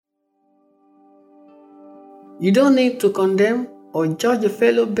You don't need to condemn or judge a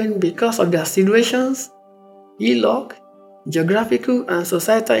fellow being because of their situations, ill-luck, geographical and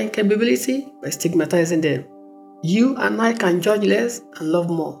societal incapability by stigmatizing them. You and I can judge less and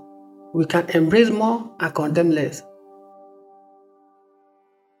love more. We can embrace more and condemn less.